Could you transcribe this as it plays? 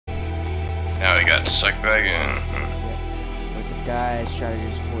Now we got sucked back in. Yep. What's up, guys?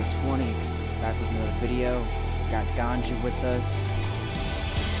 Strategist 420 back with another video. Got Ganja with us.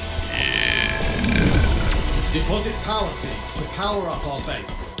 Yeah. Deposit power seeds to power up our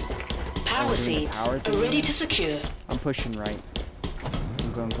base. Power seeds are ready to secure. I'm pushing right.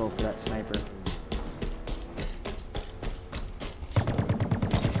 I'm going to go for that sniper.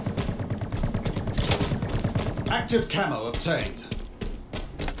 Active camo obtained.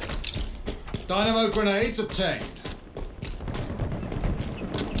 Dynamo grenades obtained.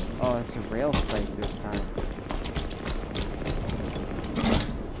 Oh, it's a rail spike this time.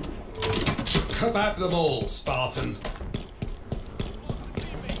 Kebab them all, Spartan.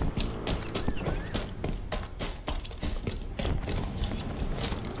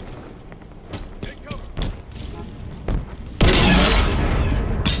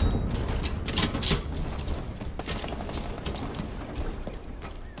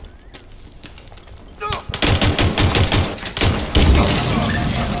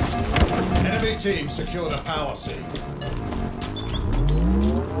 Enemy team secured a power seed.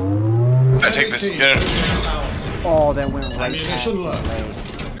 I take this again. Oh, that went right past Ammunition low.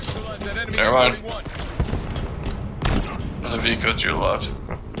 Never mind. The vehicle to your left.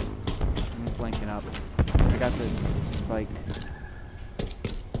 I'm flanking up. I got this spike.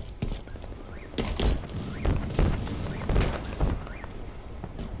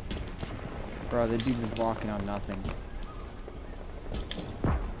 Bro, the dude was walking on nothing.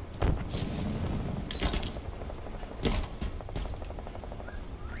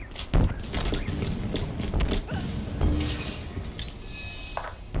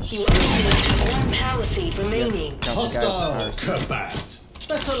 You only have one power seed remaining. Yep. Hostile kebab.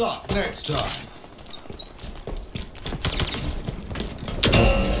 Better luck next time.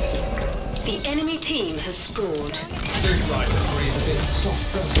 The enemy team has scored. Do try to breathe a bit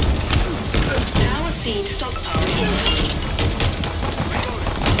softer. Power seed stockpile incoming.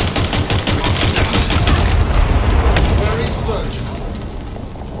 Very surgical.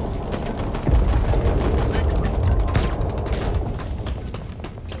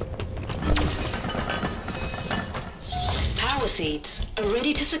 Power seeds are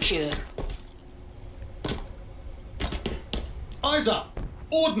ready to secure. Eyes up!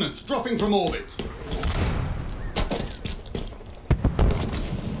 Ordnance dropping from orbit.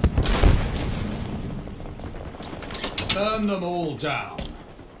 Burn them all down.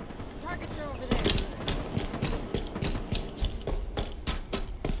 Targets are over there.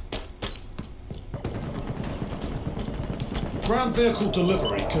 Ground vehicle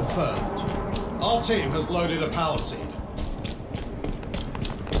delivery confirmed. Our team has loaded a power seed.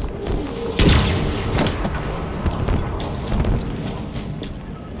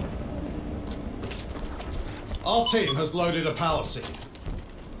 Our team has loaded a power seed.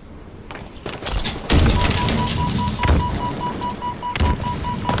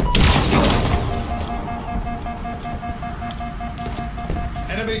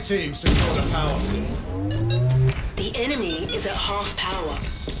 Enemy team secured a power seed. The enemy is at half power.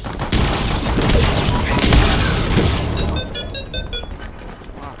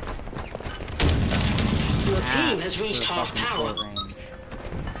 Your team has reached half power.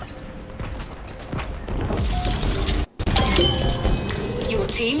 Your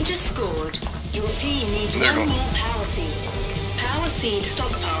team just scored. Your team needs There you one go. more power seed. Power seed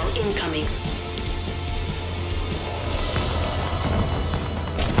stockpile incoming.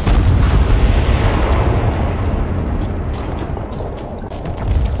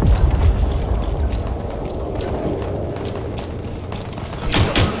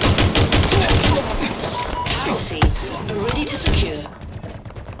 Power seeds are ready to secure.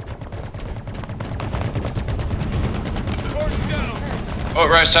 Oh,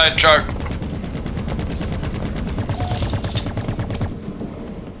 right side truck.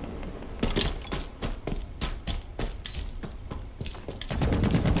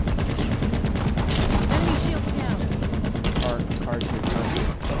 Enemy shields down. Cars here.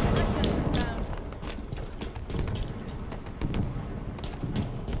 Sensor found.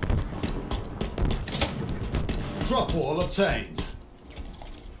 Drop wall obtained.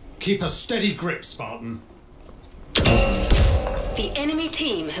 Keep a steady grip, Spartan. The enemy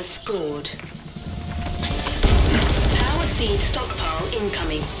team has scored. Power seed stockpile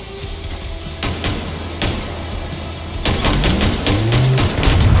incoming.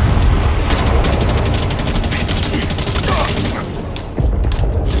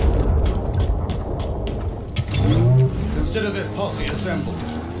 Consider this posse assembled.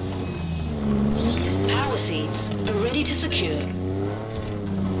 Power seeds are ready to secure.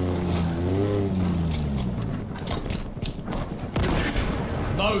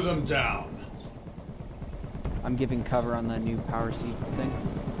 Mow them down. I'm giving cover on the new power seat thing.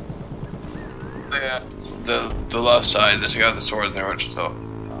 Yeah. The left side, there's a guy with the sword in there, which is all.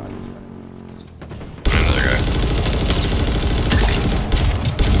 Another guy.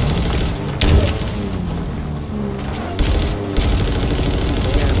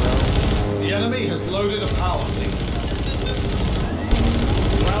 The enemy has loaded a power seat.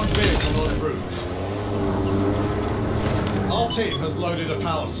 Ground vehicle en route. Our team has loaded a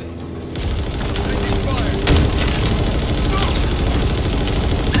power seat.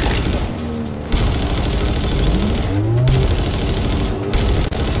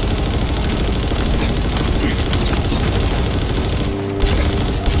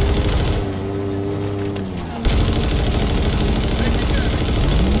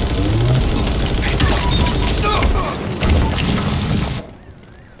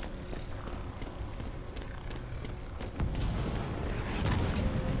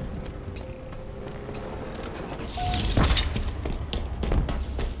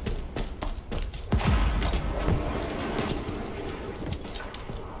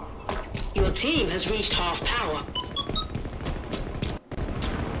 Your team has reached half power.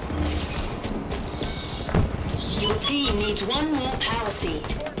 Your team needs one more power seed.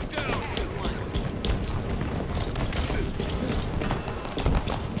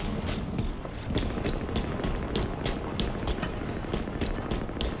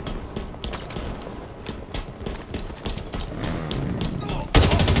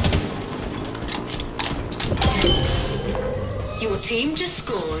 Your team just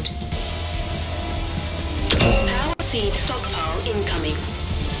scored. Power seed stockpile incoming.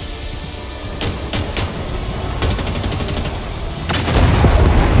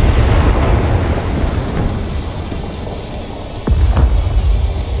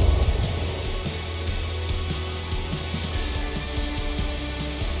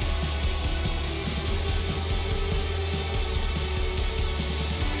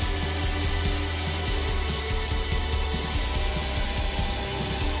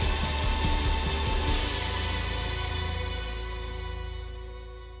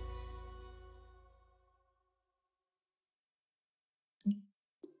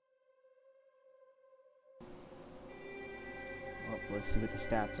 Well, let's see what the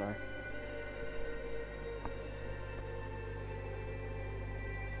stats are.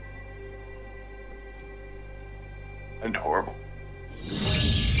 And horrible. I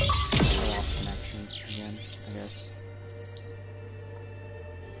lost connection again, I guess.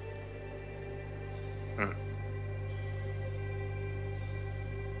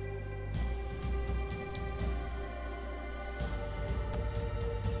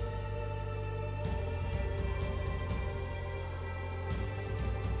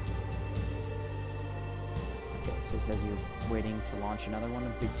 Okay, so it says you're waiting to launch another one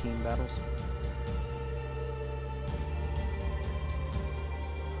of big team battles.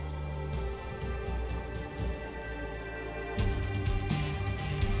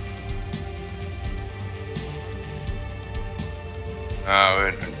 Oh,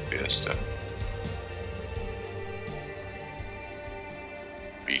 it would be stuff.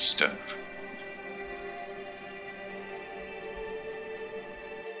 Be stuff.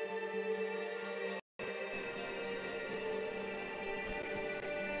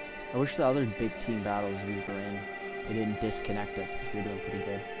 I wish the other big team battles we were in, they didn't disconnect us because we were doing pretty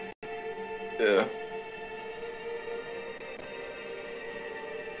good. Yeah.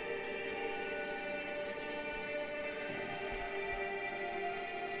 Let's see.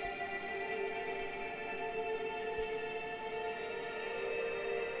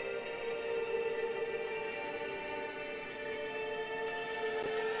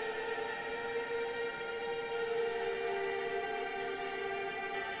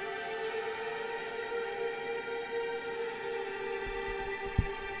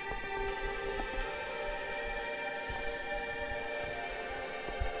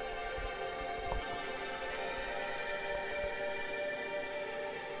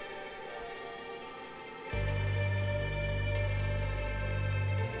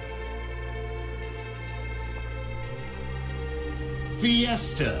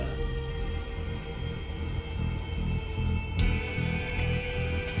 Fiesta.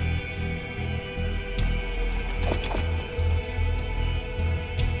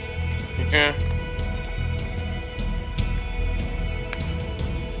 Okay.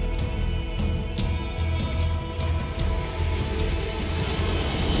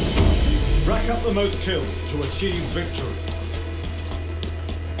 Rack up the most kills to achieve victory.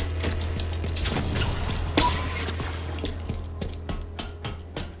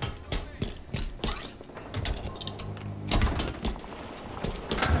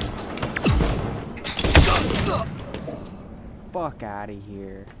 fuck out of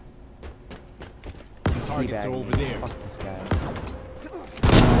here. Targets are Teabagging over me. there. Fuck this guy.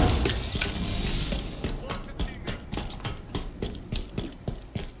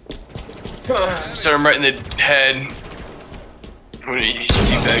 Start him right in the head when he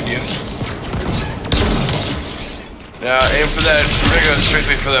teabagged you. Now aim for that. We're gonna go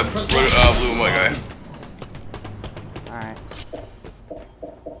strictly for that blue and white guy. Alright.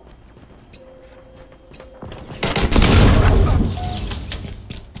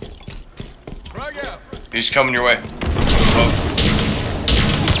 He's coming your way. Oh.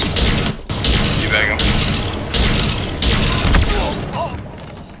 Teabag him.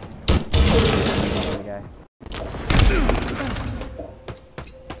 Other guy.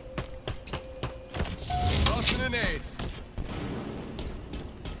 Tossing an aid.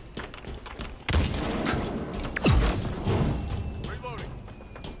 Reloading.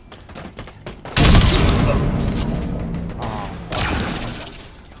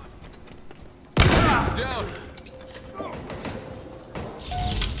 Down.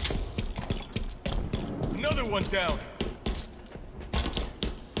 Another one down.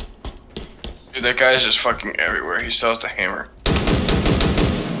 Dude, that guy's just fucking everywhere. He sells the hammer.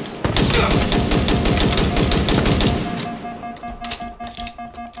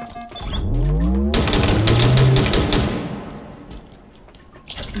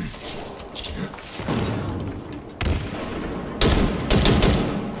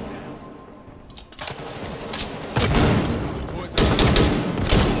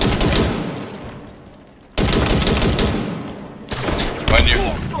 Mind you.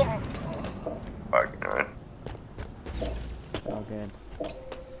 Fuck, alright. It's all good.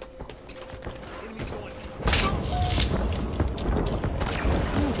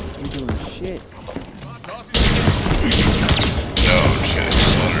 You doing shit. No, I'm just getting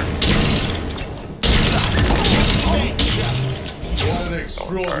slaughtered. What an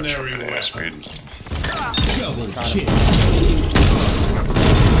extraordinary Pretty high weapon. speed. Double kill.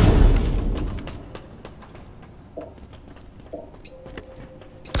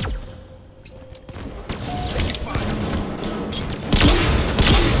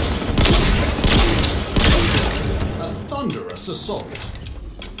 A thunderous assault.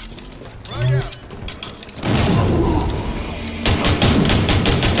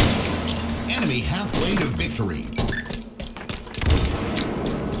 Enemy halfway to victory.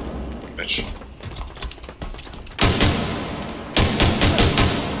 Bitch.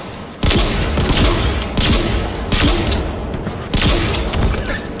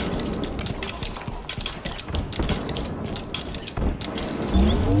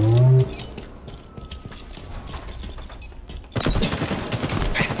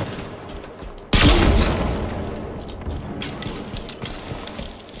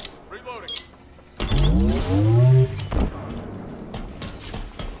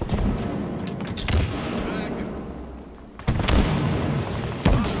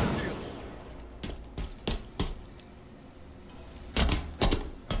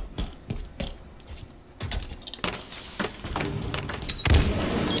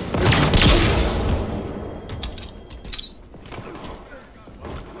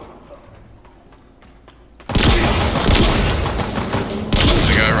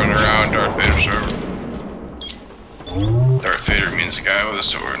 Darth Vader sword. Darth Vader means the guy with a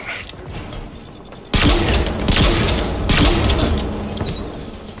sword.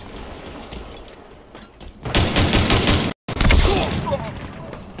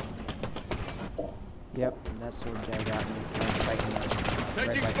 Yep, that sword guy got me. Fighting up.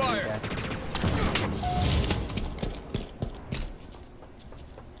 Taking Right back fire. to the guy.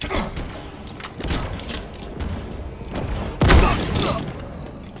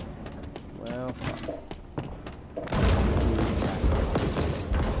 Well, fuck. Let's do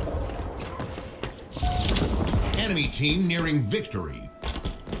that. Enemy team nearing victory.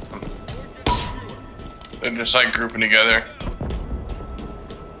 They're just like grouping together.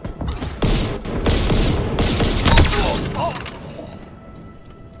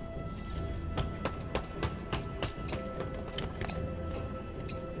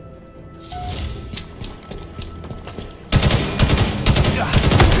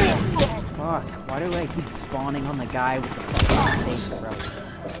 Fuck, why do I keep spawning on the guy with the fucking stake, bro?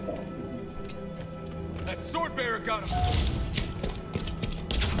 That sword bearer got him.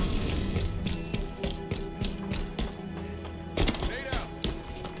 Stay down.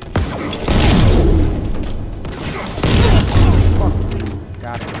 Fuck.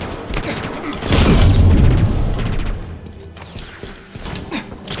 Got it.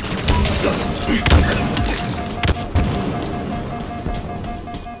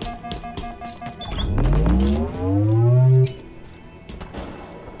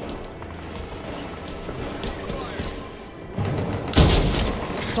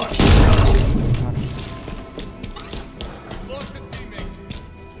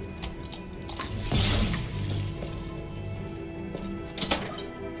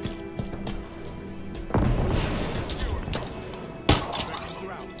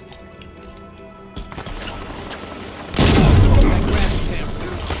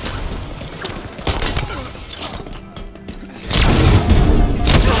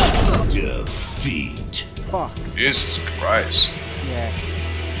 Jesus Christ. Yeah.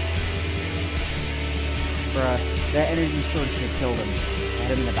 Bruh, that energy sword should have killed him. I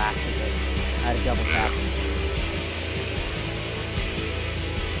had him in the back of it. I had to double tap him.